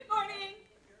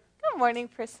morning,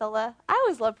 Priscilla. I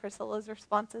always love Priscilla's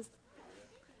responses.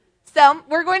 So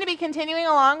we're going to be continuing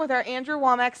along with our Andrew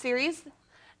Wommack series,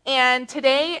 and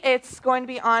today it's going to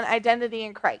be on identity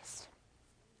in Christ.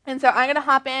 And so I'm going to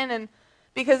hop in, and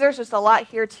because there's just a lot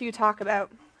here to talk about.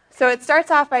 So it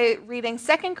starts off by reading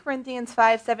 2 Corinthians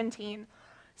 5:17. It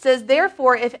says,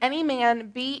 "Therefore, if any man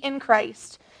be in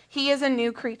Christ, he is a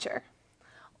new creature.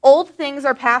 Old things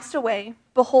are passed away.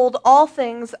 Behold, all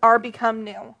things are become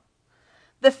new."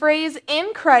 The phrase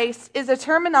 "in Christ" is a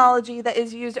terminology that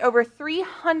is used over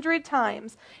 300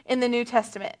 times in the New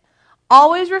Testament,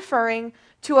 always referring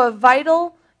to a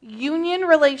vital union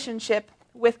relationship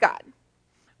with God.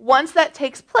 Once that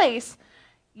takes place,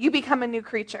 you become a new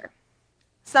creature.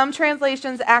 Some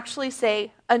translations actually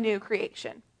say a new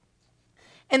creation.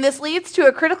 And this leads to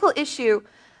a critical issue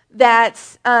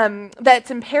that's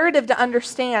imperative to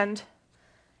understand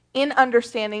in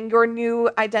understanding your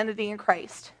new identity in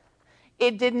Christ.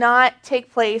 It did not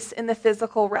take place in the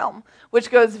physical realm,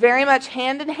 which goes very much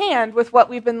hand in hand with what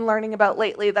we've been learning about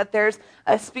lately, that there's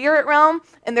a spirit realm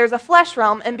and there's a flesh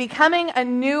realm, and becoming a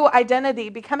new identity,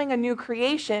 becoming a new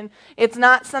creation, it's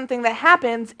not something that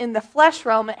happens in the flesh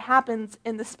realm, it happens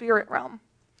in the spirit realm.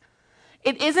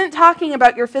 It isn't talking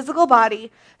about your physical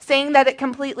body, saying that it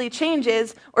completely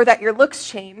changes or that your looks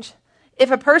change. If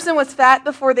a person was fat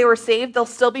before they were saved, they'll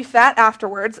still be fat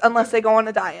afterwards unless they go on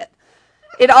a diet.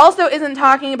 It also isn't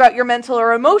talking about your mental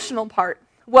or emotional part,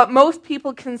 what most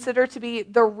people consider to be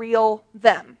the real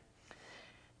them.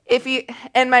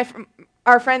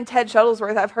 Our friend Ted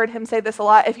Shuttlesworth, I've heard him say this a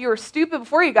lot, if you were stupid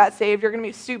before you got saved, you're going to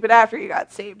be stupid after you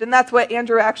got saved. And that's what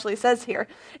Andrew actually says here.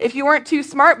 If you weren't too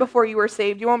smart before you were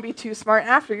saved, you won't be too smart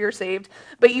after you're saved,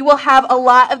 but you will have a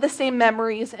lot of the same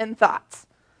memories and thoughts.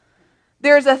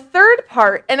 There's a third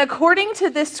part, and according to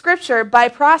this scripture, by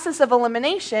process of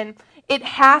elimination, it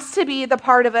has to be the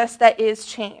part of us that is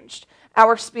changed,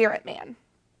 our spirit man.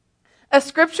 A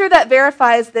scripture that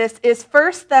verifies this is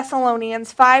 1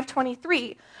 Thessalonians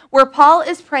 5:23, where Paul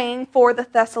is praying for the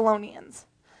Thessalonians.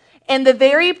 "And the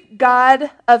very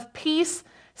God of peace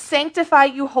sanctify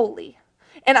you wholly.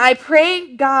 And I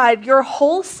pray, God, your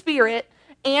whole spirit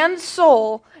and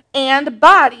soul and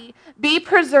body be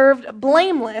preserved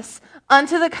blameless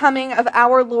unto the coming of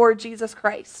our Lord Jesus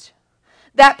Christ."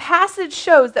 That passage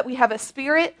shows that we have a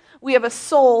spirit, we have a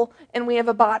soul, and we have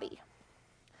a body.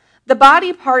 The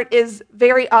body part is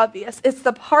very obvious. It's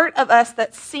the part of us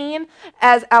that's seen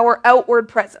as our outward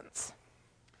presence.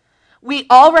 We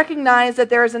all recognize that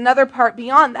there is another part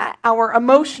beyond that, our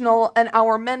emotional and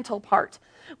our mental part,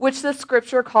 which the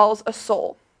scripture calls a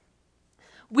soul.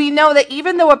 We know that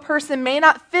even though a person may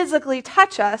not physically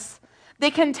touch us, they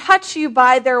can touch you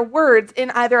by their words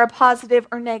in either a positive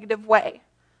or negative way.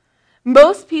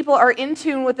 Most people are in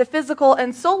tune with the physical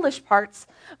and soulish parts,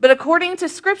 but according to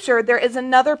Scripture, there is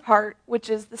another part, which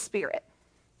is the Spirit.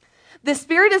 The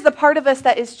Spirit is the part of us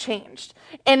that is changed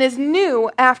and is new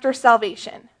after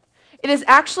salvation. It is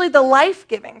actually the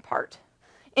life-giving part.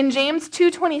 In James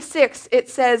 2:26, it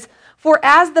says, "For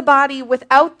as the body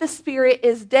without the Spirit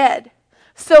is dead,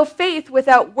 so faith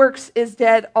without works is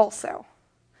dead also."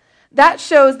 That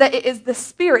shows that it is the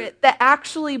Spirit that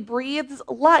actually breathes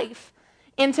life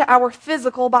into our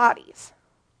physical bodies,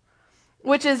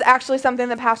 which is actually something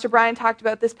that Pastor Brian talked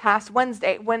about this past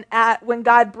Wednesday. When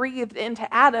God breathed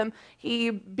into Adam, he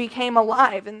became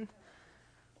alive, and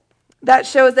that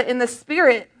shows that in the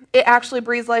Spirit, it actually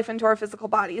breathes life into our physical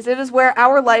bodies. It is where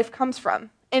our life comes from.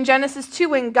 In Genesis 2,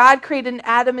 when God created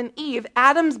Adam and Eve,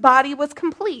 Adam's body was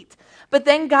complete, but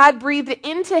then God breathed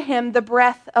into him the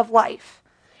breath of life.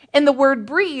 And the word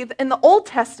breathe in the Old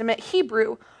Testament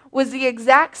Hebrew was the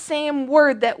exact same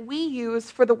word that we use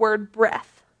for the word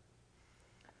breath.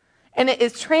 And it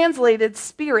is translated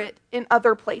spirit in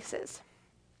other places.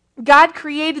 God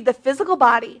created the physical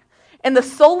body and the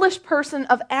soulish person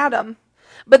of Adam,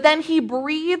 but then he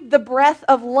breathed the breath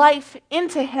of life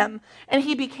into him, and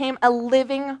he became a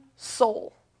living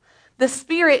soul. The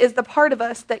Spirit is the part of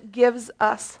us that gives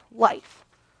us life.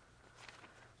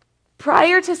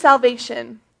 Prior to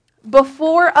salvation,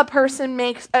 before a person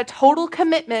makes a total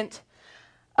commitment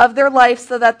of their life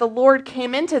so that the Lord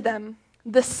came into them,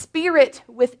 the spirit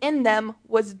within them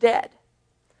was dead.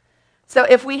 So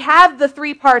if we have the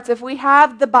three parts, if we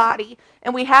have the body,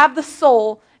 and we have the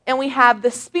soul, and we have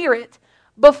the spirit,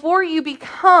 before you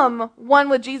become one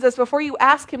with Jesus, before you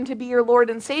ask him to be your Lord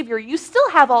and Savior, you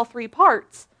still have all three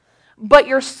parts. But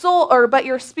your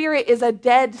your spirit is a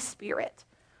dead spirit.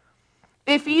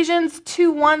 Ephesians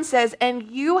 2:1 says, "And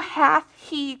you hath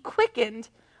he quickened,"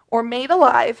 or made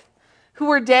alive, "who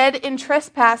were dead in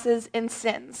trespasses and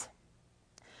sins."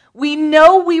 We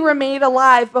know we were made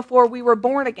alive before we were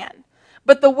born again.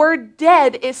 But the word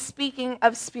dead is speaking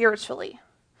of spiritually.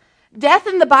 Death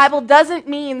in the Bible doesn't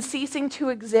mean ceasing to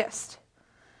exist.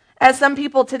 As some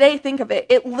people today think of it,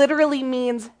 it literally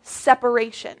means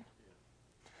separation.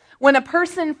 When a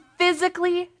person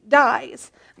physically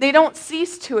dies, they don't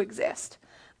cease to exist.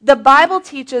 The Bible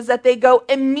teaches that they go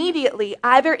immediately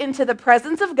either into the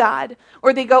presence of God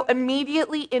or they go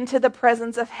immediately into the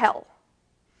presence of hell.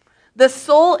 The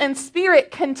soul and spirit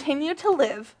continue to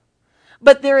live,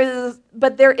 but there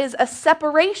is a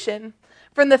separation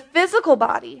from the physical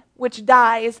body which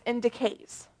dies and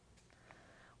decays.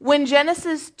 When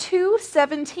Genesis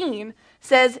 2:17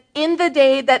 says, "In the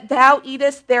day that thou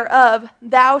eatest thereof,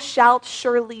 thou shalt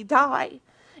surely die,"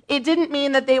 it didn't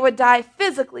mean that they would die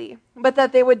physically, but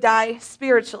that they would die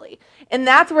spiritually. And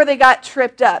that's where they got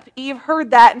tripped up. Eve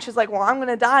heard that, and she's like, well, I'm going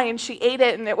to die, and she ate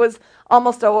it, and it was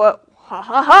almost ha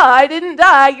ha ha, I didn't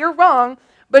die, you're wrong.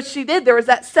 But she did. There was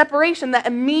that separation that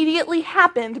immediately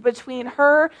happened between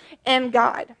her and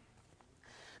God.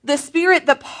 The Spirit,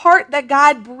 the part that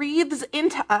God breathes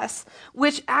into us,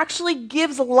 which actually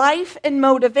gives life and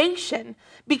motivation,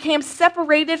 became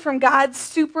separated from God's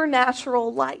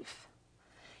supernatural life,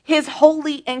 his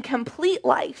holy and complete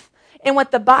life, and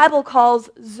what the Bible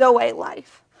calls Zoe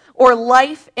life, or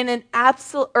life in an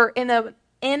absolute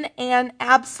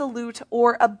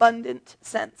or abundant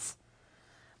sense.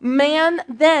 Man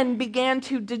then began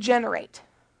to degenerate.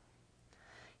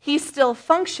 He still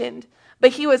functioned,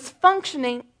 but he was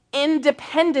functioning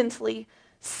independently,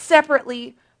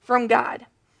 separately from God.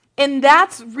 And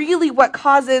that's really what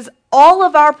causes all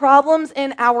of our problems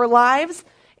in our lives,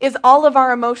 is all of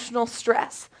our emotional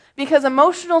stress. Because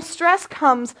emotional stress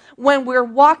comes when we're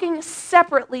walking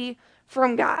separately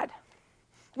from God.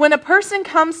 When a person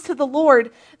comes to the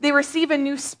Lord, they receive a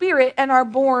new spirit and are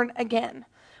born again,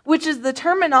 which is the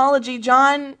terminology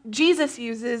Jesus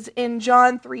uses in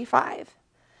John 3:5.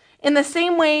 In the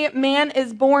same way man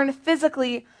is born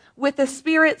physically with the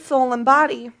spirit, soul, and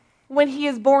body, when he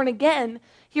is born again,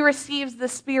 he receives the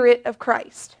Spirit of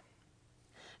Christ.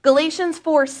 Galatians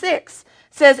 4:6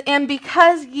 says, "And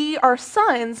because ye are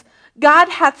sons, God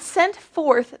hath sent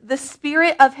forth the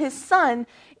Spirit of his Son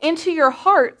into your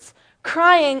hearts,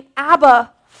 crying,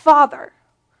 Abba, Father."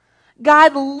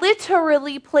 God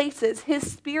literally places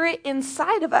his Spirit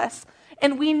inside of us,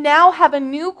 and we now have a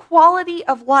new quality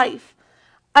of life,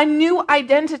 a new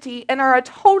identity, and are a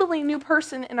totally new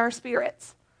person in our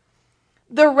spirits.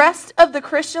 The rest of the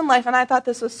Christian life, and I thought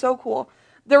this was so cool,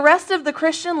 the rest of the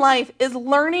Christian life is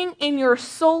learning in your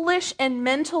soulish and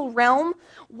mental realm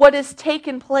what has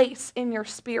taken place in your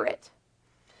spirit.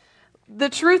 The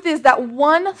truth is that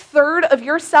 1/3 of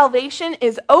your salvation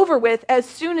is over with as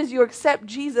soon as you accept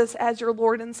Jesus as your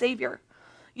Lord and Savior.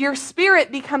 Your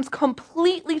spirit becomes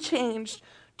completely changed,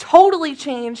 totally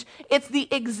changed. It's the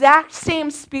exact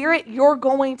same spirit you're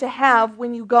going to have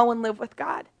when you go and live with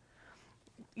God.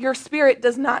 Your spirit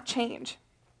does not change.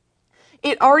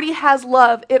 It already has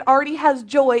love, it already has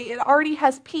joy, it already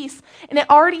has peace, and it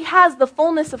already has the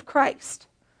fullness of Christ.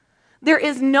 There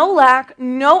is no lack,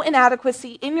 no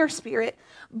inadequacy in your spirit,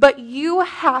 but you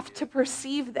have to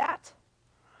perceive that,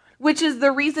 which is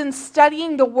the reason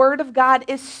studying the Word of God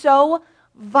is so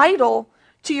vital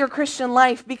to your Christian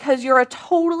life, because you're a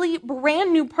totally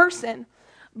brand new person.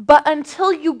 But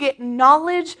until you get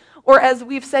knowledge, or as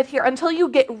we've said here, until you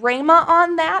get rhema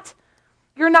on that,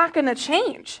 you're not going to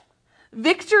change.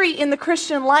 Victory in the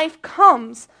Christian life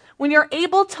comes when you're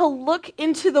able to look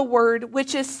into the Word,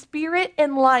 which is spirit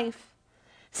and life,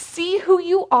 see who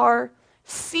you are,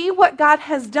 see what God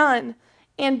has done,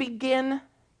 and begin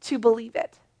to believe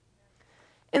it.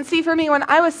 And see, for me, when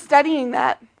I was studying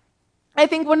that, I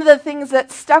think one of the things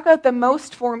that stuck out the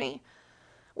most for me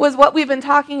was what we've been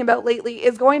talking about lately,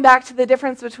 is going back to the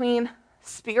difference between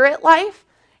spirit life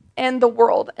and the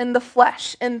world and the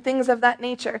flesh and things of that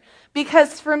nature.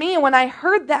 Because for me, when I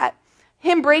heard that,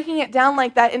 him breaking it down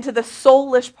like that into the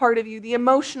soulish part of you, the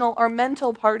emotional or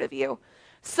mental part of you,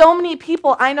 so many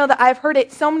people, I know that I've heard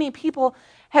it, so many people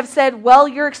have said, well,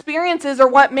 your experiences are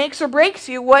what makes or breaks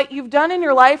you, what you've done in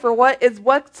your life, or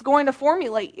what's going to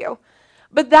formulate you.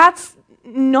 But that's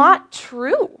not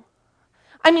true.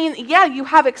 I mean, yeah, you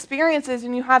have experiences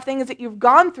and you have things that you've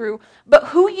gone through, but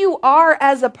who you are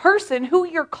as a person, who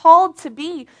you're called to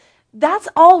be, that's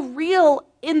all real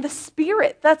in the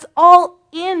Spirit. That's all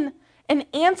in and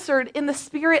answered in the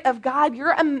Spirit of God.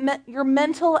 Your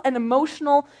mental and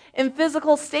emotional and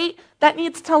physical state, that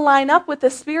needs to line up with the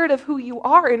Spirit of who you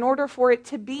are in order for it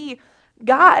to be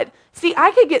God. See,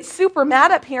 I could get super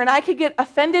mad up here and I could get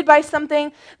offended by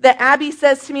something that Abby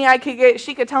says to me.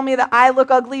 She could tell me that I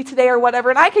look ugly today or whatever,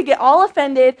 and I could get all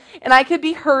offended and I could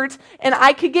be hurt and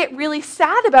I could get really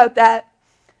sad about that.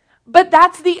 But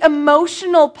that's the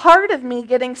emotional part of me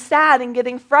getting sad and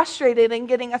getting frustrated and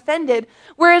getting offended.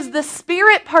 Whereas the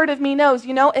spirit part of me knows,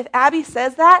 if Abby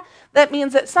says that, that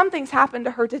means that something's happened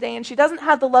to her today and she doesn't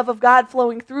have the love of God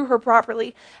flowing through her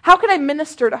properly. How can I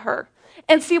minister to her?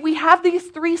 And see, we have these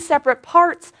 3 separate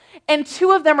parts, and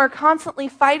 2 of them are constantly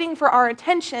fighting for our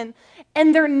attention,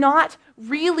 and they're not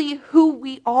really who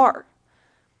we are.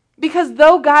 Because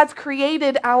though God's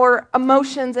created our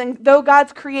emotions, and though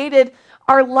God's created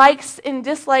our likes and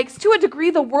dislikes, to a degree,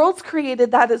 the world's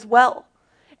created that as well.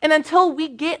 And until we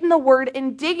get in the Word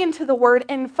and dig into the Word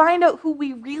and find out who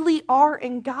we really are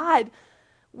in God,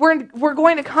 we're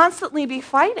going to constantly be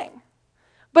fighting.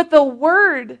 But the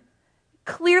Word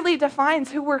clearly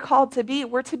defines who we're called to be.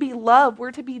 We're to be love,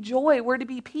 we're to be joy, we're to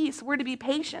be peace, we're to be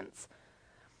patience.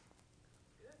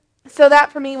 So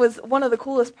that for me was one of the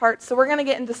coolest parts. So we're going to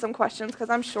get into some questions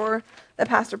because I'm sure that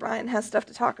Pastor Brian has stuff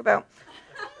to talk about.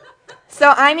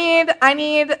 So I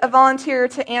need a volunteer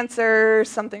to answer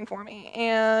something for me.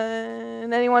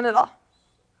 And anyone at all?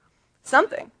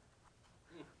 Something.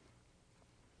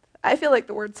 I feel like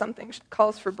the word something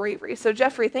calls for bravery. So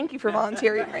Jeffrey, thank you for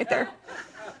volunteering right there.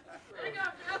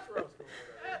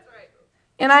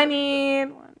 And I need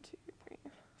 1, 2, 3,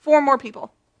 4 more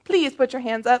people. Please put your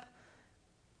hands up.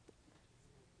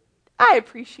 I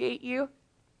appreciate you.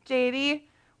 JD,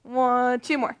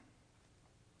 2 more.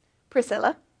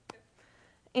 Priscilla.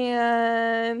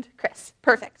 And Chris.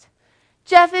 Perfect.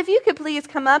 Jeff, if you could please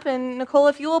come up, and Nicole,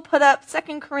 if you will put up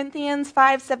 2 Corinthians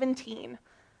 5:17.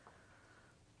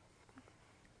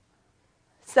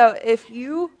 So if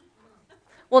you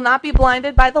will not be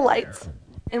blinded by the lights,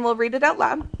 and we'll read it out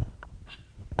loud.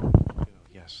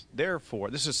 Yes. Therefore,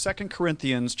 this is 2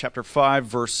 Corinthians chapter 5,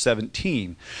 verse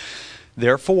 17.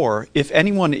 Therefore, if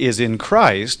anyone is in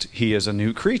Christ, he is a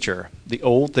new creature. The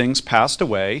old things passed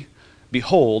away.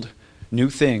 Behold, new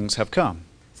things have come.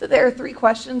 So there are 3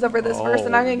 questions over this verse,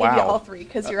 and I'm going to give you all 3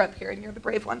 because you're up here and you're the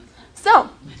brave one. So,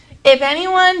 if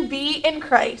anyone be in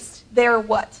Christ, they're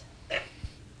what?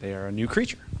 They are a new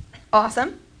creature.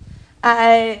 Awesome.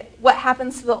 What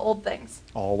happens to the old things?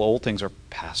 All the old things are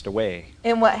passed away.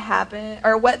 And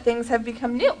what things have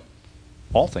become new?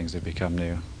 All things have become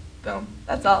new. Boom.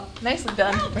 That's all. Nicely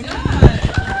done.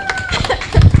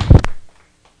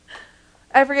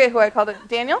 I forget who I called it.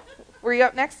 Daniel, were you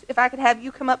up next? If I could have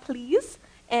you come up, please.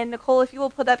 And Nicole, if you will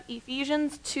put up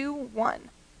Ephesians 2:1.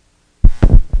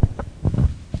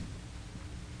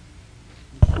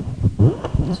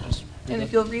 And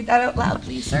if you'll read that out loud,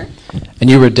 please, sir. And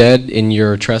you were dead in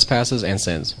your trespasses and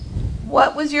sins.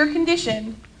 What was your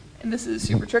condition? And this is a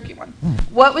super tricky one.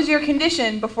 What was your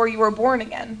condition before you were born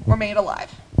again or made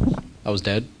alive? I was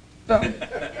dead. Boom.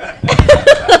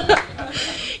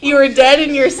 You were dead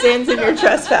in your sins and your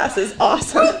trespasses.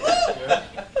 Awesome.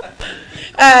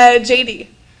 JD.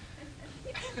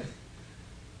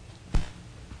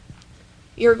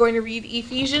 You're going to read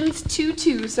Ephesians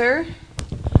 2:2, sir.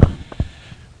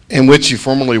 In which you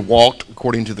formerly walked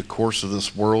according to the course of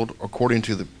this world, according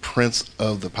to the prince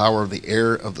of the power of the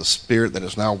air, of the spirit that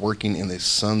is now working in the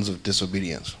sons of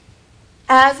disobedience.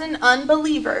 As an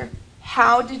unbeliever,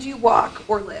 how did you walk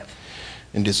or live?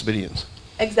 In disobedience.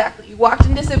 Exactly. You walked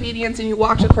in disobedience and you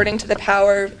walked according to the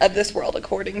power of this world,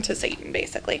 according to Satan,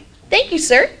 basically. Thank you,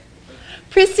 sir.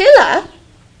 Priscilla.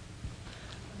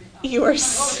 You are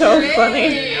so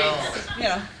funny.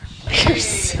 Yeah. You're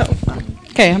so funny.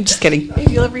 Okay, I'm just kidding. If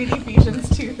you'll read Ephesians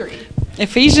 2:3.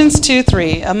 Ephesians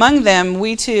 2:3. Among them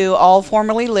we too all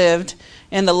formerly lived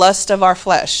in the lust of our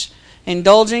flesh,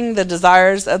 indulging the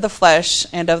desires of the flesh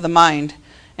and of the mind,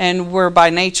 and were by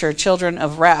nature children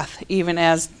of wrath, even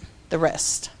as the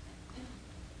rest.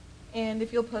 And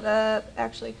if you'll put up,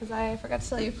 actually, because I forgot to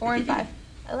tell you, 4 and 5.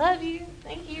 I love you.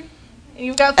 Thank you. And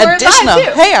you've got 4 Additional. and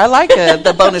 5, too. Hey, I like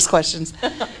the bonus questions.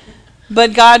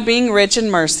 But God, being rich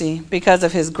in mercy, because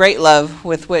of his great love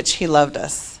with which he loved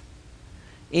us,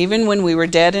 even when we were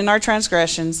dead in our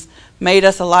transgressions, made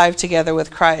us alive together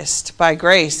with Christ. By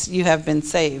grace you have been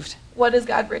saved. What is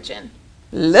God rich in?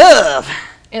 Love.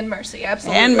 In mercy,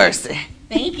 absolutely. And mercy.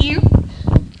 Thank you.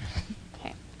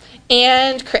 Okay.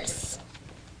 And Chris.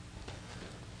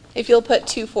 If you'll put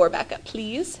 2:4 back up,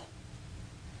 please.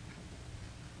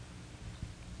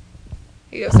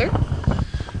 Here you go, sir.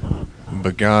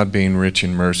 But God, being rich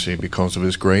in mercy, because of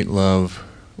his great love,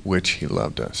 which he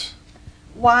loved us.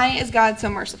 Why is God so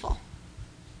merciful?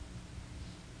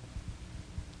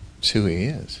 It's who he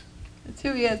is. It's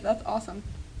who he is. That's awesome.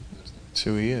 It's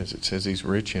who he is. It says he's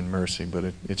rich in mercy,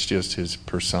 but it's just his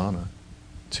persona.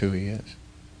 It's who he is.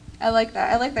 I like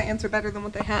that. I like that answer better than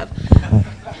what they have.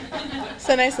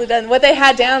 So nicely done. What they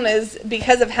had down is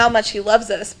because of how much he loves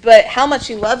us, but how much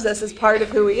he loves us is part of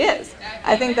who he is.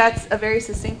 I think that's a very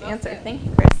succinct answer. Thank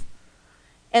you, Chris.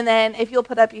 And then if you'll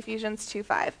put up Ephesians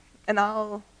 2:5, and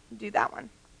I'll do that one.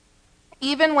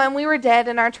 Even when we were dead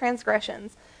in our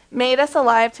transgressions, made us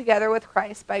alive together with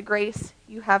Christ. By grace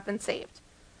you have been saved.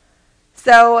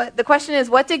 So the question is,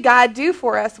 what did God do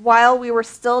for us while we were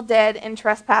still dead in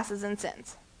trespasses and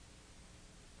sins?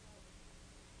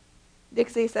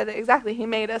 Dixie said it exactly. He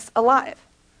made us alive.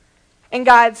 And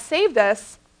God saved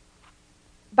us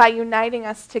by uniting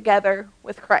us together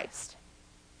with Christ.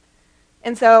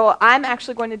 And so I'm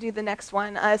actually going to do the next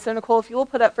one. So Nicole, if you will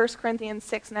put up 1 Corinthians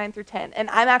 6:9-10, and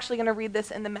I'm actually going to read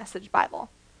this in the Message Bible.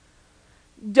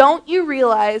 Don't you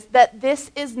realize that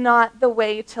this is not the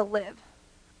way to live?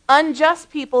 Unjust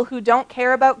people who don't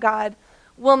care about God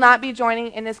will not be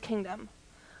joining in his kingdom.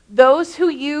 Those who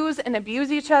use and abuse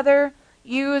each other,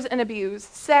 use and abuse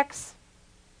sex,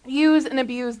 use and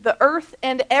abuse the earth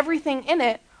and everything in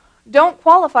it, don't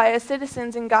qualify as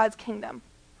citizens in God's kingdom.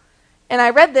 And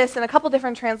I read this in a couple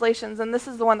different translations, and this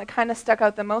is the one that kind of stuck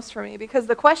out the most for me, because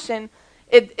the question,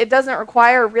 it doesn't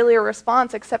require really a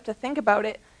response except to think about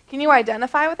it. Can you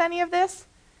identify with any of this?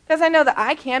 Because I know that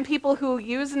I can. People who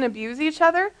use and abuse each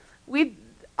other,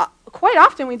 quite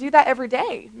often we do that every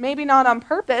day. Maybe not on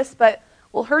purpose, but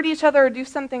we'll hurt each other or do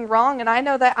something wrong, and I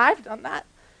know that I've done that.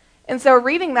 And so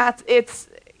reading that,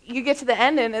 you get to the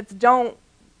end and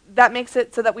that makes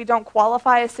it so that we don't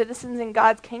qualify as citizens in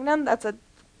God's kingdom. That's a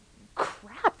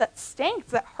crap, that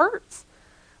stinks, that hurts.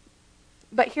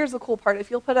 But here's the cool part.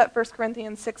 If you'll put up 1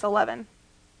 Corinthians 6:11.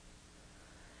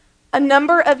 A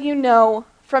number of you know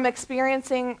from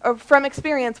experience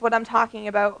what I'm talking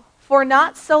about. For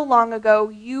not so long ago,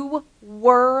 you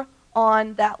were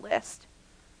on that list.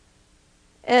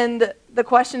 And the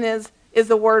question is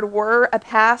the word were a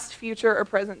past, future, or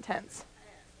present tense?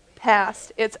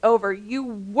 Past. It's over. You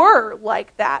were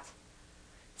like that.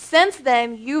 Since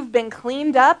then, you've been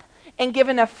cleaned up and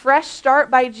given a fresh start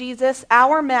by Jesus,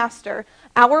 our Master,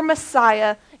 our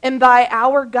Messiah, and by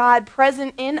our God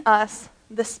present in us,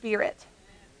 the Spirit.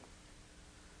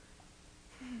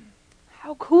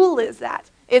 How cool is that?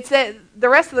 The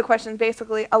rest of the questions,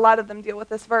 basically, a lot of them deal with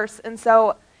this verse. And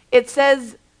so it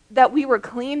says that we were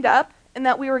cleaned up and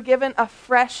that we were given a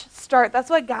fresh start. That's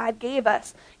what God gave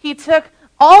us. He took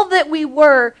all that we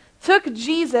were, took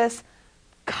Jesus,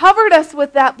 covered us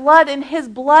with that blood, and his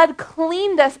blood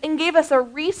cleaned us and gave us a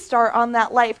restart on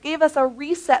that life, gave us a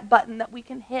reset button that we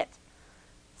can hit.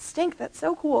 Stink, that's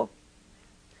so cool.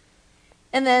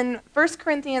 And then 1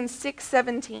 Corinthians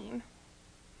 6:17.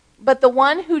 But the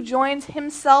one who joins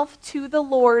himself to the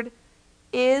Lord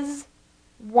is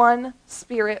one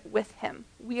spirit with him.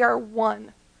 We are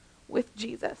one with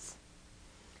Jesus.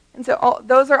 And so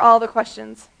those are all the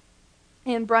questions.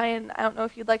 And Brian, I don't know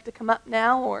if you'd like to come up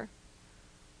now or...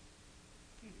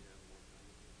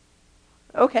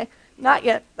 Okay, not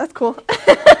yet. That's cool.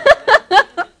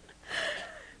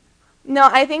 No,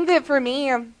 I think that for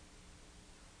me,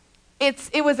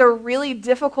 it was a really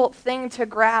difficult thing to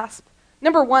grasp.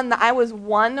 Number one, that I was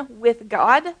one with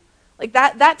God. Like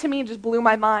that to me just blew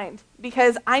my mind,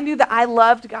 because I knew that I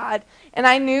loved God, and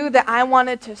I knew that I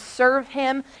wanted to serve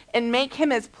him and make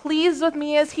him as pleased with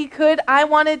me as he could. I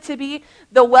wanted to be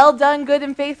the well done, good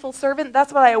and faithful servant.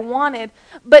 That's what I wanted.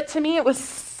 But to me, it was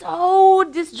so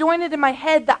disjointed in my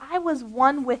head that I was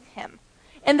one with him,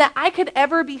 and that I could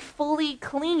ever be fully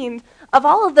cleaned of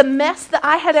all of the mess that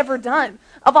I had ever done,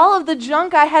 of all of the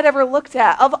junk I had ever looked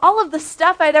at, of all of the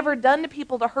stuff I'd ever done to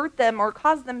people to hurt them or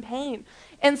cause them pain.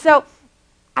 And so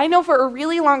I know for a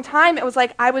really long time, it was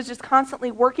like I was just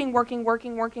constantly working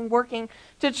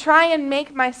to try and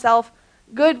make myself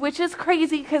good, which is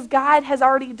crazy because God has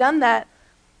already done that.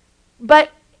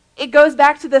 But it goes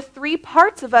back to the three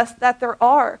parts of us that there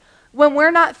are. When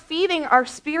we're not feeding our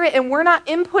spirit and we're not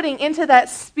inputting into that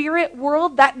spirit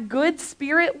world, that good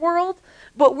spirit world,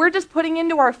 but we're just putting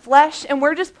into our flesh and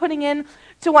we're just putting in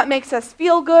to what makes us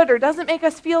feel good or doesn't make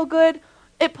us feel good,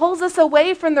 it pulls us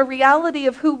away from the reality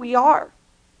of who we are.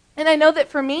 And I know that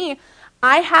for me,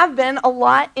 I have been a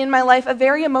lot in my life a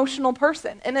very emotional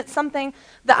person, and it's something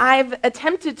that I've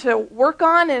attempted to work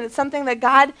on, and it's something that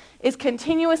God is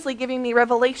continuously giving me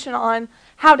revelation on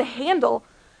how to handle.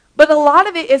 But a lot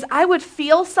of it is I would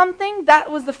feel something. That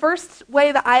was the first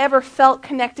way that I ever felt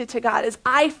connected to God, is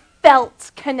I felt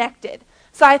connected.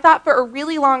 So I thought for a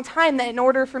really long time that in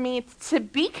order for me to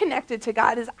be connected to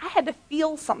God is I had to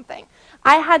feel something.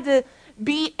 I had to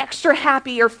be extra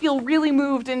happy or feel really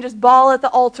moved and just bawl at the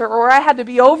altar, or I had to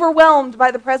be overwhelmed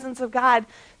by the presence of God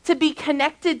to be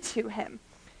connected to him.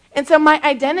 And so my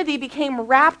identity became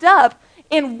wrapped up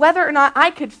in whether or not I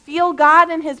could feel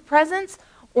God in his presence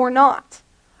or not.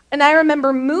 And I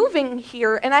remember moving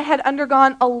here, and I had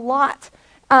undergone a lot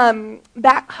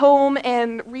back home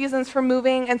and reasons for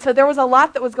moving. And so there was a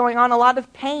lot that was going on, a lot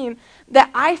of pain that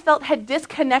I felt had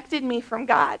disconnected me from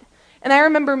God. And I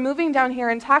remember moving down here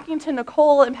and talking to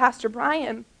Nicole and Pastor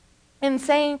Brian and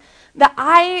saying that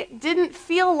I didn't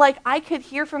feel like I could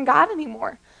hear from God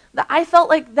anymore, that I felt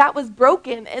like that was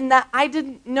broken and that I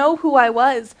didn't know who I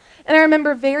was. And I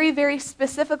remember very, very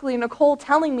specifically Nicole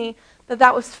telling me that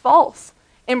that was false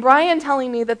and Brian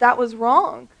telling me that that was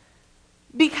wrong.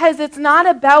 Because it's not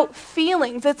about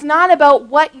feelings. It's not about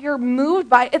what you're moved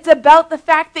by. It's about the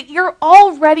fact that you're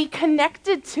already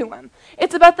connected to him.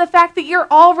 It's about the fact that you're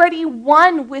already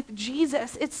one with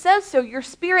Jesus. It says so. Your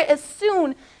spirit, as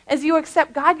soon as you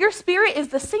accept God, your spirit is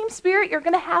the same spirit you're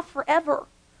going to have forever.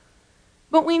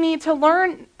 But we need to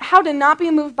learn how to not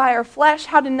be moved by our flesh,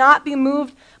 how to not be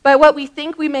moved by what we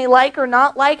think we may like or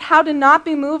not like, how to not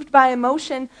be moved by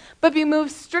emotion, but be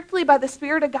moved strictly by the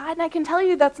Spirit of God. And I can tell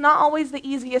you that's not always the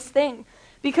easiest thing.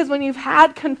 Because when you've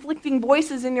had conflicting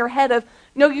voices in your head of,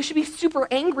 no, you should be super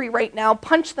angry right now,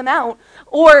 punch them out,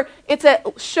 or it's a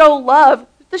show love,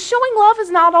 the showing love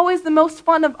is not always the most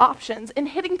fun of options, and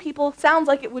hitting people sounds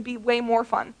like it would be way more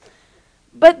fun.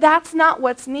 But that's not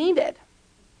what's needed.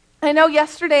 I know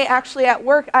yesterday, actually, at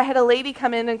work, I had a lady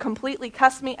come in and completely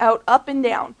cuss me out up and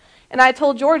down. And I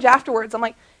told George afterwards, I'm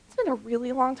like, it's been a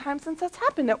really long time since that's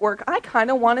happened at work. I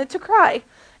kind of wanted to cry.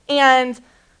 And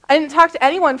I didn't talk to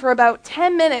anyone for about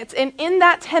 10 minutes. And in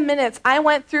that 10 minutes, I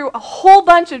went through a whole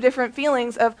bunch of different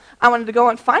feelings of I wanted to go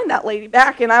and find that lady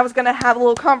back. And I was going to have a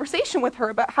little conversation with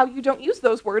her about how you don't use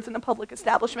those words in a public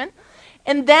establishment.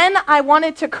 And then I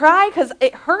wanted to cry because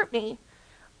it hurt me.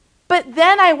 But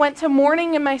then I went to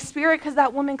mourning in my spirit because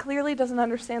that woman clearly doesn't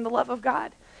understand the love of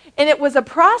God. And it was a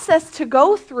process to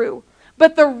go through.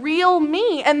 But the real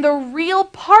me and the real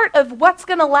part of what's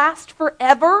going to last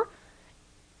forever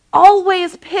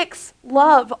always picks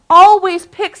love, always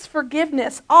picks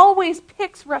forgiveness, always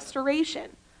picks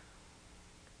restoration.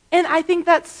 And I think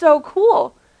that's so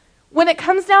cool. When it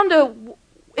comes down to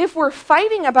if we're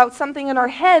fighting about something in our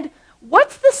head,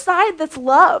 what's the side that's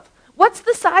love? What's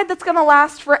the side that's going to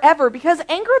last forever? Because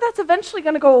anger, that's eventually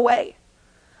going to go away.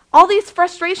 All these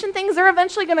frustration things are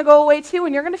eventually going to go away too,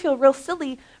 and you're going to feel real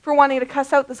silly for wanting to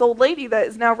cuss out this old lady that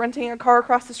is now renting a car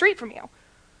across the street from you.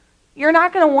 You're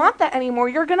not going to want that anymore.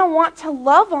 You're going to want to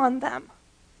love on them.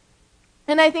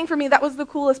 And I think for me, that was the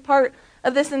coolest part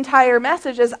of this entire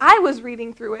message as I was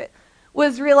reading through it,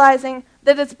 was realizing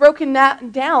that it's broken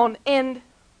down. And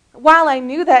while I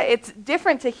knew that, it's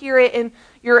different to hear it in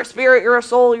you're a spirit, you're a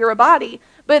soul, you're a body.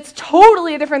 But it's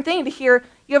totally a different thing to hear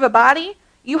you have a body,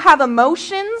 you have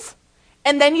emotions,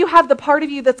 and then you have the part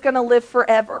of you that's going to live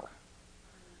forever.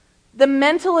 The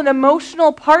mental and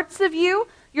emotional parts of you,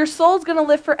 your soul's going to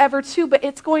live forever too, but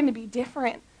it's going to be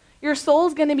different. Your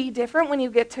soul's going to be different when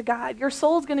you get to God. Your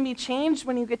soul's going to be changed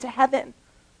when you get to heaven.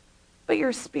 But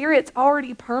your spirit's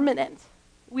already permanent.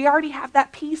 We already have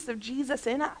that piece of Jesus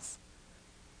in us.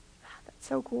 That's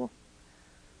so cool.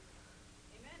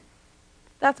 Amen.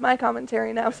 That's my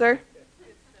commentary now, sir.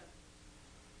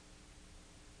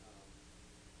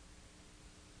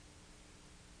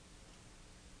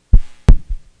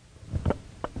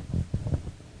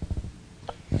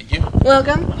 Thank you.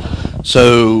 Welcome.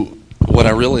 So, what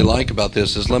I really like about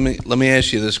this is let me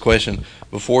ask you this question: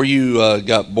 before you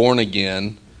got born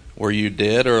again, were you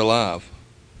dead or alive?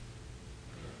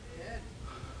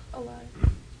 Alive.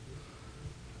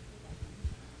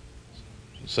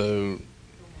 So,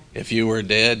 if you were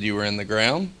dead, you were in the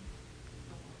ground.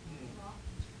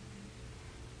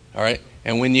 All right.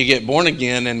 And when you get born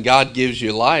again and God gives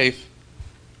you life,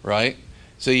 right?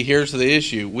 See, here's the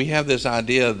issue. We have this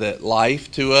idea that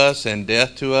life to us and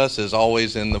death to us is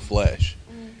always in the flesh.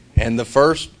 And the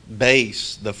first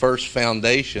base, the first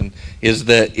foundation is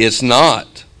that it's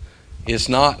not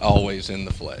always in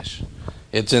the flesh.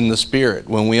 It's in the spirit.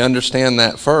 When we understand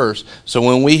that first, so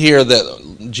when we hear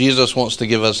that Jesus wants to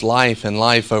give us life and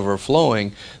life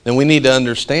overflowing, then we need to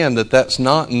understand that that's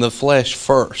not in the flesh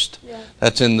first. Yeah.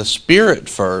 That's in the spirit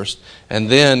first. And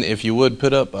then if you would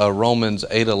put up Romans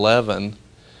 8:11,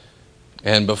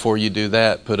 and before you do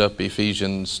that, put up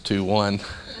Ephesians 2:1.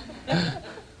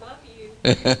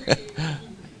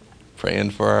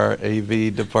 Praying for our AV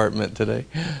department today.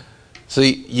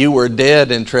 See, you were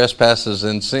dead in trespasses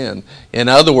and sin. In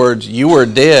other words, you were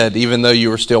dead even though you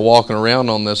were still walking around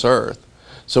on this earth.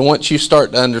 So once you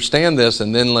start to understand this,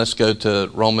 and then let's go to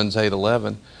Romans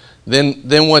 8:11.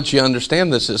 Then once you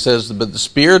understand this, it says, but the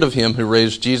Spirit of Him who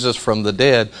raised Jesus from the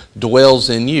dead dwells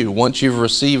in you. Once you've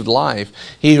received life,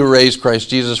 He who raised Christ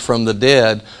Jesus from the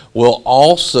dead will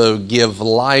also give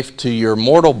life to your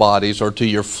mortal bodies, or to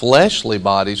your fleshly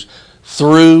bodies,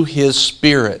 through His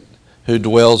Spirit who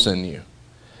dwells in you.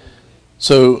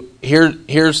 So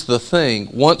here's the thing.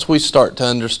 Once we start to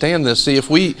understand this, see, if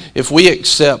we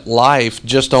accept life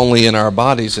just only in our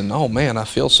bodies, and oh man, I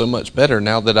feel so much better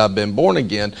now that I've been born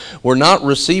again, we're not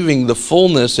receiving the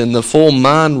fullness and the full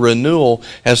mind renewal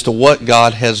as to what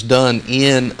God has done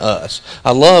in us.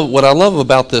 What I love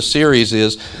about this series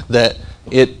is that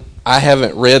I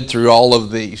haven't read through all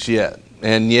of these yet.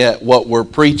 And yet what we're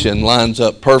preaching lines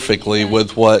up perfectly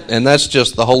with and that's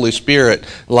just the Holy Spirit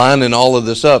lining all of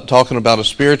this up, talking about a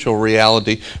spiritual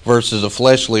reality versus a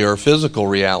fleshly or physical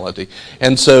reality.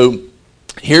 And so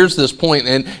here's this point,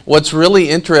 and what's really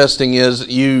interesting is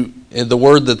the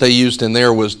word that they used in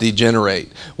there was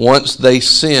degenerate. Once they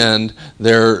sinned,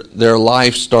 their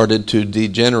life started to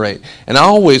degenerate. And I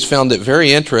always found it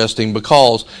very interesting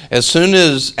because as soon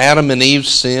as Adam and Eve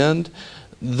sinned,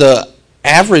 the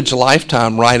average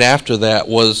lifetime right after that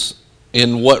was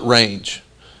in what range?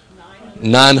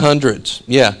 900s.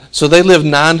 Yeah. So they lived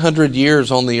 900 years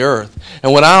on the earth.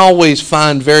 And what I always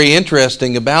find very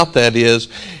interesting about that is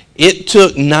it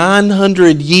took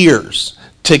 900 years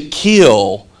to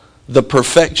kill the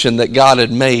perfection that God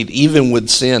had made, even with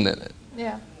sin in it.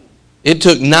 Yeah. It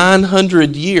took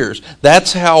 900 years.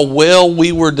 That's how well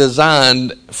we were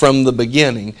designed from the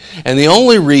beginning. And the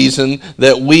only reason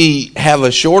that we have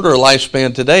a shorter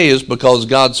lifespan today is because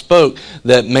God spoke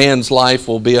that man's life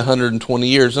will be 120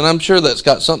 years. And I'm sure that's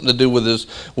got something to do with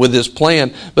his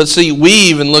plan. But see, we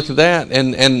even look at that,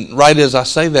 and right as I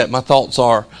say that, my thoughts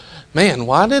are, man,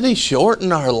 why did He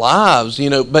shorten our lives?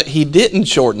 But He didn't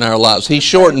shorten our lives. He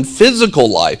shortened physical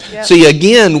life. Yep. See,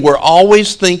 again, we're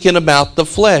always thinking about the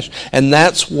flesh, and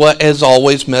that's what is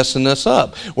always messing us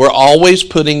up. We're always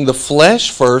putting the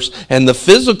flesh first and the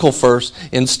physical first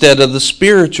instead of the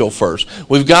spiritual first.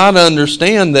 We've got to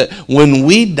understand that when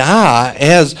we die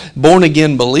as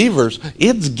born-again believers,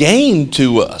 it's gain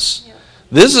to us.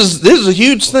 This is a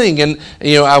huge thing, and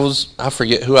I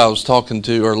forget who I was talking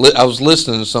to, or I was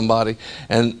listening to somebody,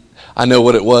 and I know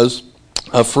what it was.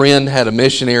 A friend had a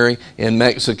missionary in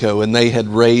Mexico, and they had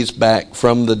raised back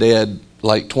from the dead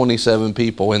like 27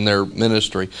 people in their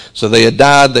ministry. So they had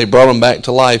died, they brought them back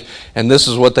to life, and this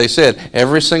is what they said.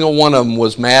 Every single one of them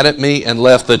was mad at me and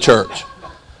left the church.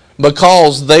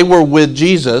 Because they were with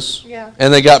Jesus,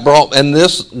 and they got brought, and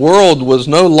this world was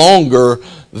no longer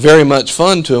very much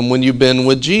fun to them when you've been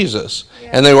with Jesus. Yeah.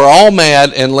 And they were all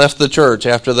mad and left the church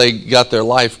after they got their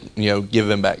life,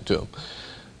 given back to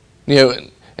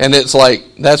them. And it's like,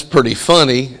 that's pretty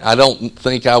funny. I don't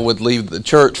think I would leave the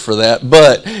church for that,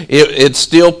 but it's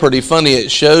still pretty funny. It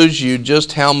shows you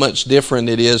just how much different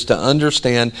it is to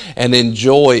understand and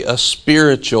enjoy a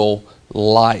spiritual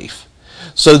life.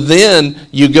 So then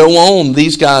you go on,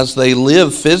 these guys, they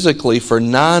live physically for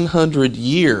 900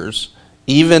 years,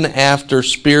 even after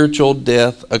spiritual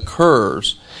death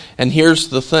occurs. And here's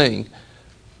the thing.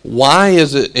 Why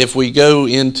is it, if we go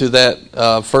into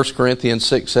that 1 Corinthians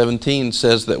 6:17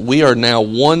 says that we are now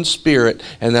one spirit,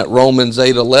 and that Romans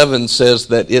 8:11 says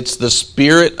that it's the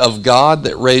Spirit of God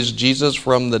that raised Jesus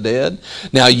from the dead?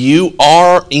 Now you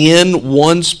are in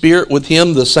one spirit with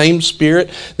Him, the same Spirit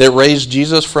that raised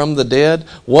Jesus from the dead.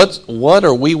 What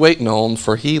are we waiting on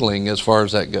for healing as far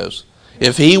as that goes?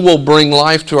 If He will bring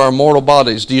life to our mortal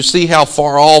bodies, do you see how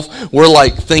far off we're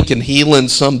like thinking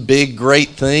healing's some big great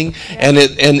thing? And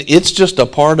it's just a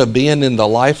part of being in the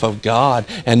life of God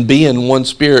and being one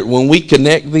spirit. When we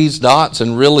connect these dots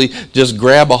and really just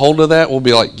grab a hold of that, we'll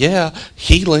be like, yeah,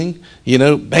 healing,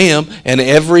 bam, and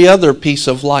every other piece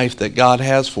of life that God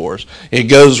has for us. It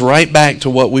goes right back to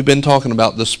what we've been talking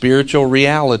about, the spiritual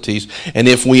realities. And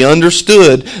if we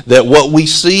understood that what we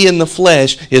see in the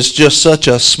flesh is just such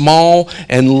a small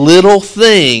and little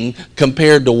thing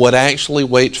compared to what actually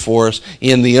waits for us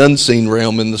in the unseen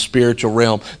realm, in the spiritual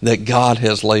realm that God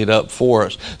has laid up for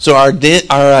us. So our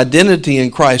identity in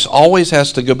Christ always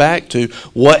has to go back to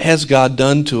what has God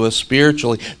done to us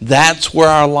spiritually. That's where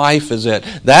our life is at.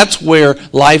 That's where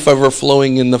life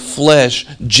overflowing in the flesh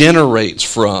generates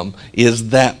from, is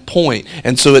that point.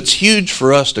 And so it's huge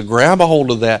for us to grab a hold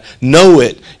of that, know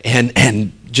it,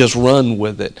 and just run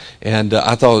with it. And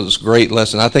I thought it was a great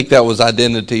lesson. I think that was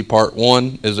identity part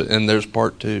 1, and there's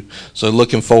part 2. So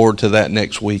looking forward to that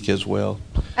next week as well.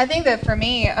 I think that for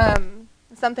me,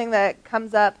 something that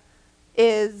comes up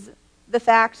is the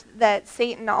fact that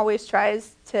Satan always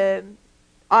tries to,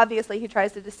 obviously he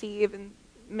tries to deceive and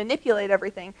manipulate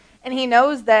everything. And he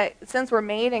knows that since we're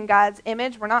made in God's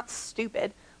image, we're not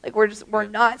stupid. Like we're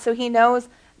not. So he knows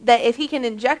that if he can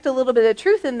inject a little bit of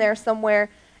truth in there somewhere,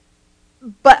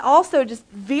 but also just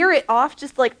veer it off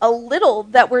just like a little,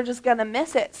 that we're just going to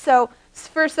miss it. So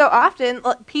for so often,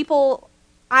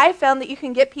 I found that you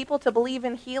can get people to believe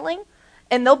in healing,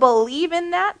 and they'll believe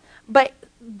in that, but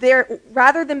they're,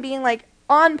 rather than being like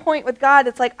on point with God,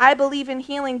 it's like, I believe in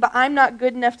healing, but I'm not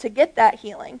good enough to get that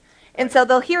healing. And so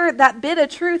they'll hear that bit of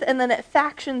truth, and then it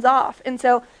factions off. And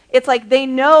so it's like they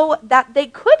know that they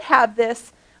could have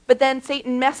this, but then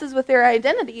Satan messes with their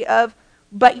identity of,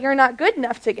 but you're not good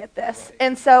enough to get this.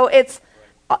 And so it's,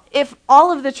 if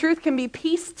all of the truth can be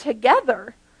pieced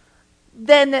together,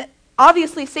 then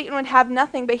obviously Satan would have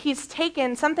nothing, but he's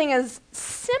taken something as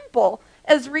simple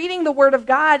as reading the Word of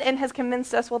God and has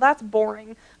convinced us, well, that's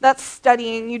boring. That's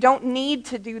studying. You don't need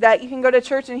to do that. You can go to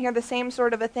church and hear the same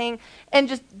sort of a thing, and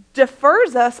just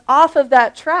defers us off of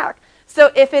that track.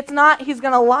 So if it's not, he's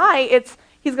going to lie,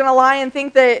 he's going to lie and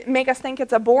make us think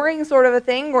it's a boring sort of a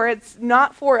thing, or it's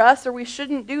not for us, or we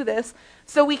shouldn't do this,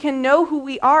 so we can know who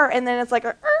we are, and then it's like,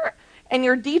 and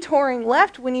you're detouring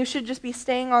left when you should just be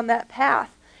staying on that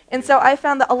path. And so I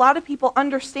found that a lot of people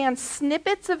understand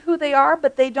snippets of who they are,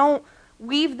 but they don't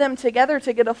weave them together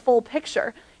to get a full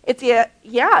picture. It's,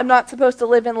 I'm not supposed to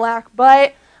live in lack,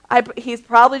 but he's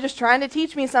probably just trying to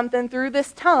teach me something through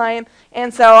this time,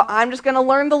 and so I'm just going to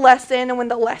learn the lesson, and when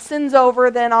the lesson's over,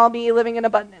 then I'll be living in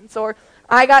abundance. Or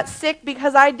I got sick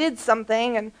because I did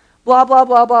something, and blah, blah,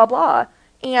 blah, blah, blah.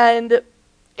 And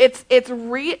it's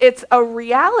a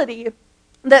reality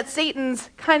that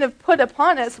Satan's kind of put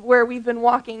upon us, where we've been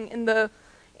walking in the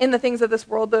things of this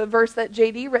world, the verse that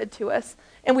JD read to us,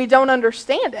 and we don't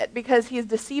understand it because he's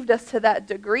deceived us to that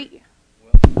degree.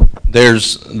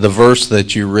 There's the verse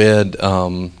that you read.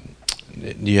 Do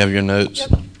you have your notes?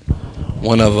 Yep.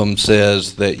 One of them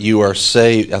says that you are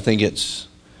saved. I think it's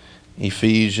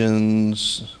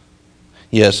Ephesians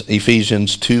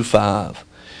 2:5.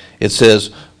 It says,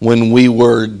 when we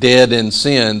were dead in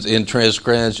sins, in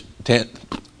transgressions,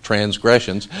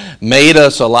 made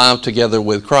us alive together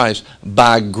with Christ.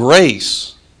 By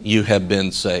grace you have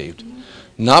been saved.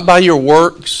 Not by your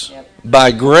works. Yep.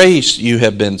 By grace you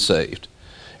have been saved.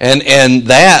 And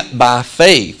that by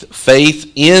faith.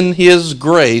 Faith in His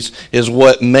grace is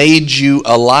what made you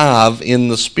alive in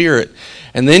the Spirit.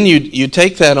 And then you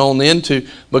take that on into,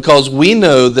 because we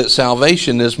know that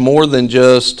salvation is more than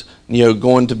just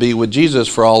going to be with Jesus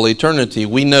for all eternity.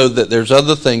 We know that there's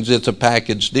other things. It's a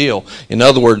package deal. In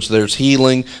other words, there's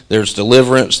healing, there's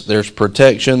deliverance, there's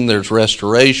protection, there's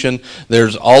restoration.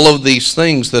 There's all of these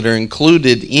things that are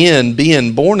included in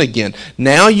being born again.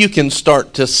 Now you can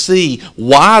start to see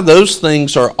why those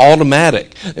things are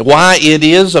automatic, why it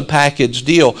is a package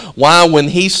deal, why when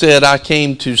He said, I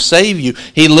came to save you,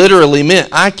 He literally meant,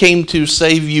 I came to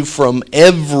save you from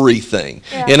everything.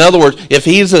 Yeah. In other words, if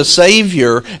He's a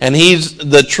Savior and He's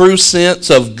the true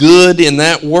sense of good in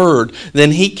that word,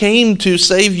 then He came to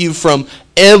save you from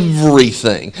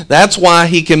everything. That's why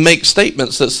He can make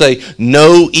statements that say,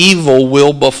 no evil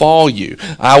will befall you.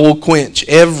 I will quench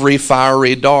every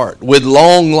fiery dart. With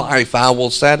long life I will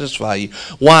satisfy you.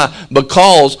 Why?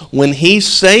 Because when He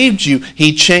saved you,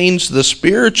 He changed the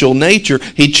spiritual nature.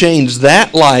 He changed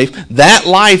that life. That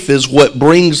life is what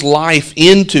brings life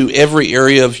into every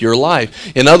area of your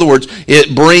life. In other words,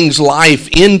 it brings life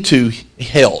into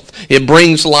health. It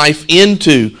brings life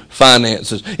into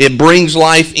finances. It brings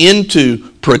life into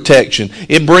protection.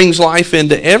 It brings life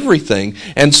into everything.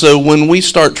 And so when we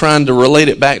start trying to relate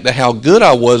it back to how good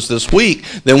I was this week,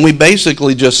 then we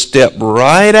basically just step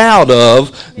right out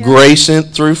of grace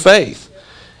through faith.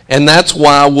 And that's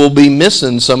why we'll be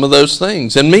missing some of those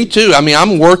things. And me too. I mean,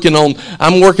 I'm working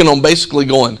on basically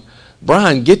going,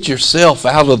 Brian, get yourself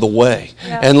out of the way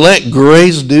and let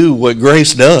grace do what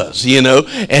grace does,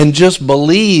 and just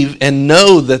believe and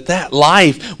know that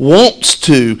life wants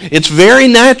to. It's very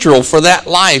natural for that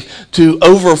life to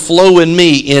overflow in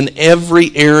me in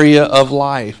every area of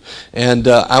life. And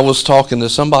I was talking to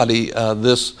somebody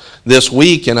this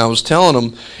week, and I was telling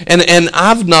them, and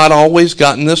I've not always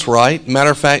gotten this right. Matter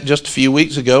of fact, just a few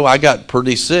weeks ago, I got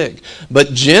pretty sick.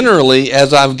 But generally,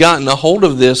 as I've gotten a hold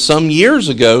of this some years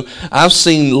ago, I've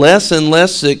seen less and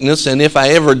less sickness, and if I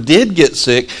ever did get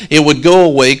sick, it would go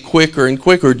away quicker and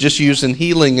quicker, just using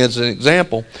healing as an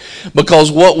example.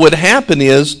 Because what would happen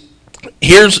is,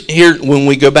 Here, when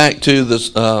we go back to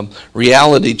this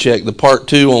reality check, the part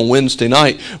 2 on Wednesday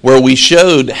night, where we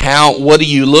showed what do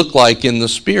you look like in the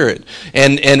spirit,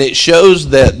 and it shows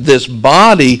that this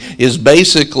body is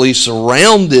basically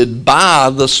surrounded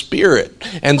by the spirit,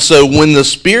 and so when the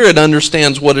spirit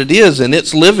understands what it is and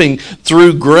it's living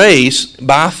through grace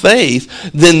by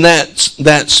faith, then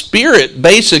that spirit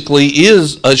basically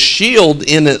is a shield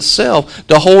in itself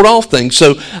to hold off things.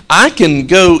 So I can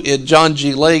go at John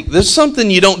G. Lake. This is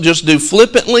something you don't just do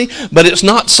flippantly, but it's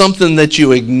not something that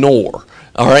you ignore.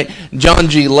 All right, John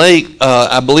G. Lake,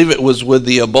 I believe it was with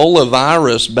the Ebola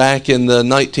virus back in the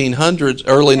 1900s,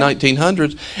 early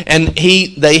 1900s, and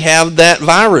they have that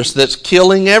virus that's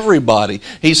killing everybody.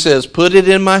 He says, "Put it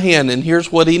in my hand," and here's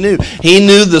what he knew. He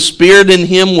knew the spirit in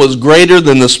him was greater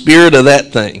than the spirit of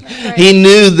that thing. Right. He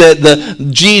knew that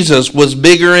Jesus was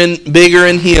bigger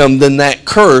in him than that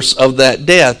curse of that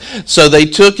death. So they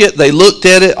took it, they looked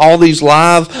at it, all these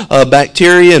live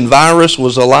bacteria and virus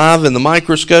was alive in the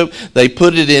microscope. They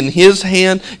put it in his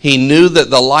hand. He knew that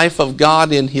the life of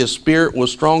God in his spirit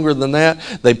was stronger than that.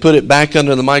 They put it back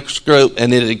under the microscope,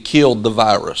 and it had killed the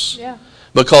virus. Yeah.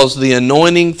 Because the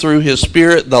anointing through his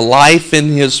spirit, the life in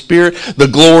his spirit, the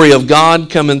glory of God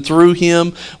coming through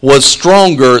him was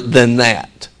stronger than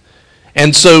that.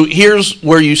 And so here's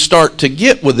where you start to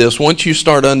get with this. Once you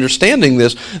start understanding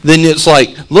this, then it's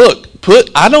like, look,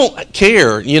 I don't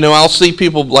care. I'll see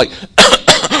people like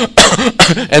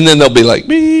and then they'll be like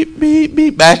beep beep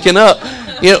beep backing up.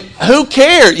 Who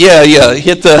cares? Yeah,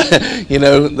 hit the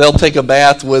they'll take a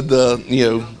bath with the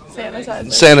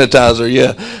sanitizer,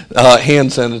 hand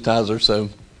sanitizer. So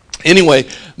anyway,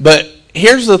 but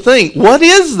here's the thing. What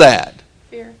is that?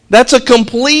 Fear. That's a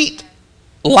complete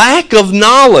lack of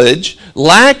knowledge,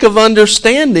 lack of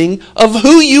understanding of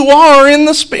who you are in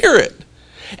the spirit.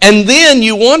 And then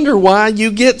you wonder why you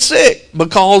get sick,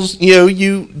 because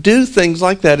you do things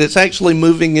like that. It's actually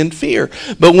moving in fear.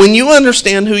 But when you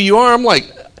understand who you are, I'm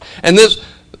like, and this,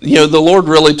 the Lord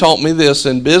really taught me this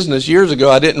in business years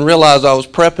ago. I didn't realize I was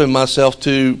prepping myself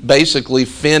to basically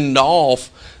fend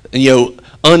off,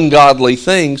 ungodly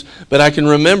things. But I can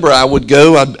remember I would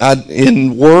go,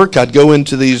 in work, I'd go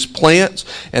into these plants,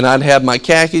 and I'd have my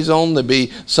khakis on. They'd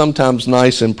be sometimes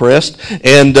nice and pressed.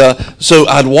 And so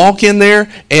I'd walk in there,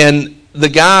 and the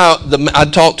guy,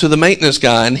 I'd talk to the maintenance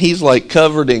guy, and he's like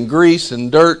covered in grease and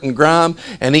dirt and grime,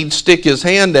 and he'd stick his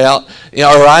hand out,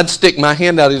 or I'd stick my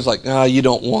hand out. He's like, you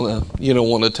don't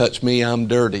want to touch me. I'm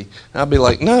dirty. I'd be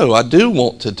like, no, I do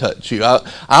want to touch you.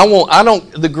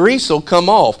 The grease will come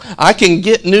off. I can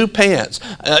get new pants.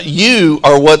 You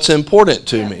are what's important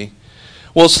to me.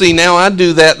 Well, see, now I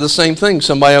do that the same thing.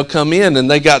 Somebody will come in and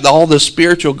they got all this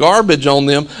spiritual garbage on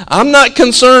them. I'm not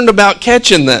concerned about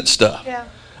catching that stuff. Yeah.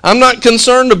 I'm not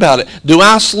concerned about it. Do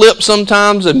I slip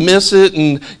sometimes and miss it?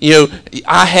 And,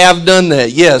 I have done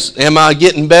that. Yes. Am I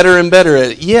getting better and better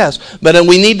at it? Yes. But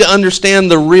we need to understand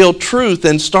the real truth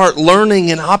and start learning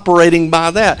and operating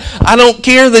by that. I don't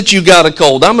care that you got a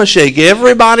cold. I'm going to shake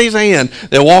everybody's hand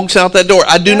that walks out that door.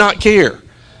 I do not care.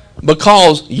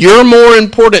 Because you're more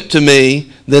important to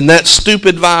me than that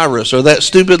stupid virus or that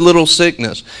stupid little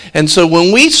sickness. And so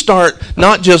when we start,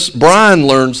 not just Brian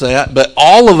learns that, but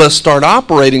all of us start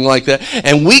operating like that,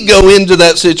 and we go into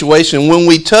that situation, when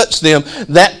we touch them,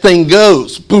 that thing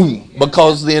goes, boom,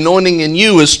 because the anointing in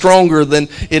you is stronger than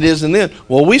it is in them.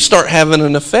 Well, we start having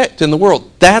an effect in the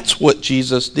world. That's what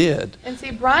Jesus did. And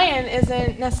see, Brian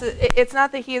isn't necessarily, it's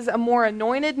not that he is a more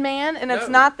anointed man, and it's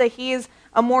not that he is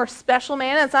a more special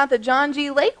man. It's not that John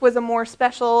G. Lake was a more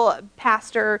special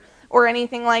pastor or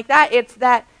anything like that. It's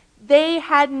that they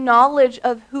had knowledge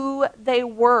of who they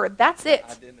were. That's it.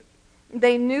 Identity.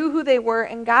 They knew who they were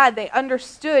in God. They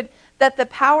understood that the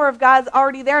power of God's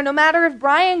already there. No matter if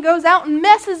Brian goes out and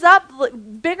messes up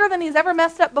bigger than he's ever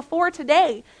messed up before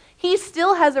today, he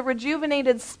still has a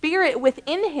rejuvenated spirit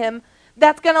within him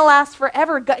that's going to last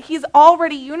forever. He's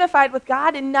already unified with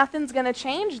God, and nothing's going to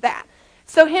change that.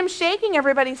 So him shaking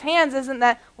everybody's hands isn't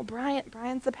that, well,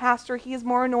 Brian's the pastor, he's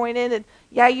more anointed, and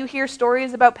yeah, you hear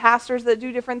stories about pastors that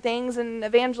do different things and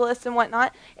evangelists and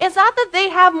whatnot. It's not that they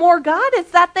have more God,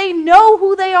 it's that they know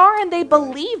who they are and they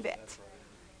believe it.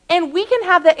 And we can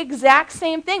have the exact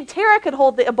same thing. Tara could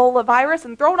hold the Ebola virus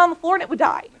and throw it on the floor and it would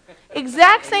die.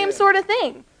 Exact same sort of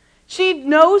thing. She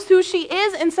knows who she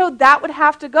is, and so that would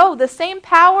have to go. The same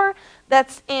power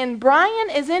that's in Brian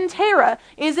is in Tara,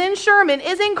 is in Sherman,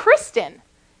 is in Kristen.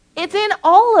 It's in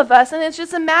all of us, and it's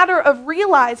just a matter of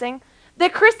realizing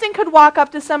That Kristen could walk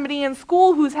up to somebody in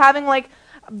school who's having like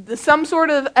some sort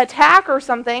of attack or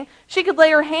something. She could lay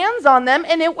her hands on them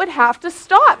and it would have to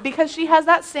stop because she has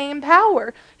that same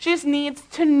power. She just needs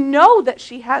to know that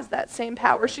she has that same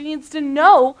power. She needs to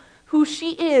know who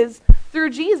she is through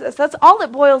Jesus. That's all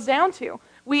it boils down to.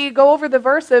 We go over the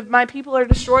verse of my people are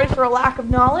destroyed for a lack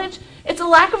of knowledge. It's a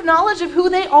lack of knowledge of who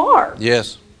they are.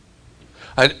 Yes.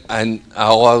 And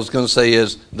all I was going to say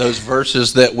is those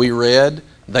verses that we read,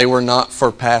 they were not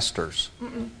for pastors.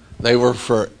 They were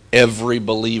for every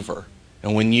believer.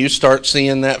 And when you start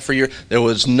seeing that there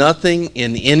was nothing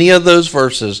in any of those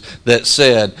verses that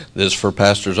said, this is for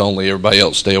pastors only, everybody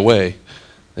else stay away.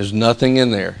 There's nothing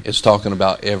in there. It's talking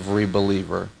about every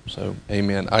believer. So,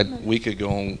 amen. We could go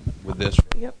on with this.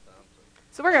 Yep.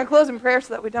 So we're going to close in prayer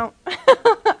so that we don't.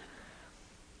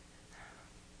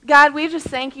 God, we just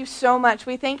thank you so much.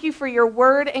 We thank you for your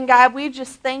word. And God, we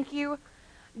just thank you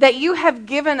that you have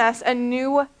given us a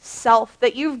new self,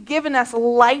 that you've given us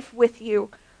life with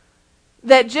you,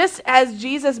 that just as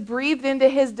Jesus breathed into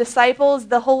his disciples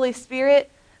the Holy Spirit,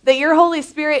 that your Holy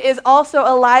Spirit is also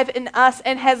alive in us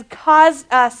and has caused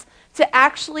us to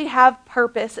actually have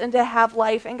purpose and to have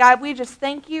life. And God, we just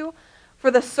thank you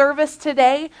for the service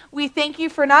today. We thank you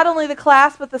for not only the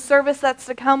class, but the service that's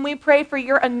to come. We pray for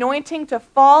your anointing to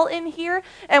fall in here,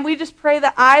 and we just pray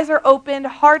that eyes are opened,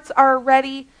 hearts are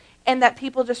ready, and that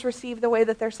people just receive the way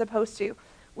that they're supposed to.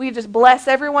 We just bless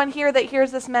everyone here that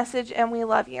hears this message, and we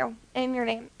love you. In your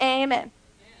name, amen.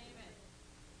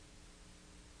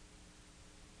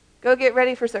 Go get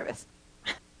ready for service.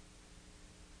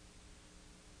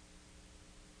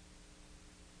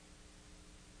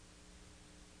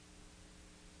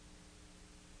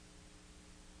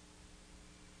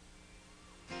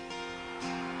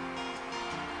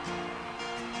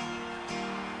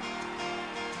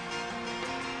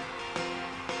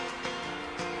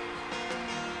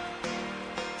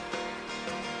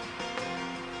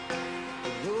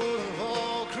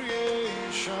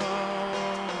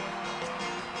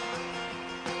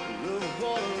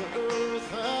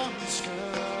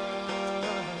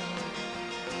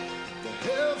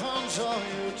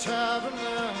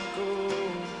 Tabernacle,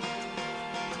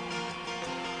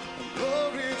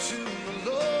 glory to the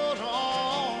Lord.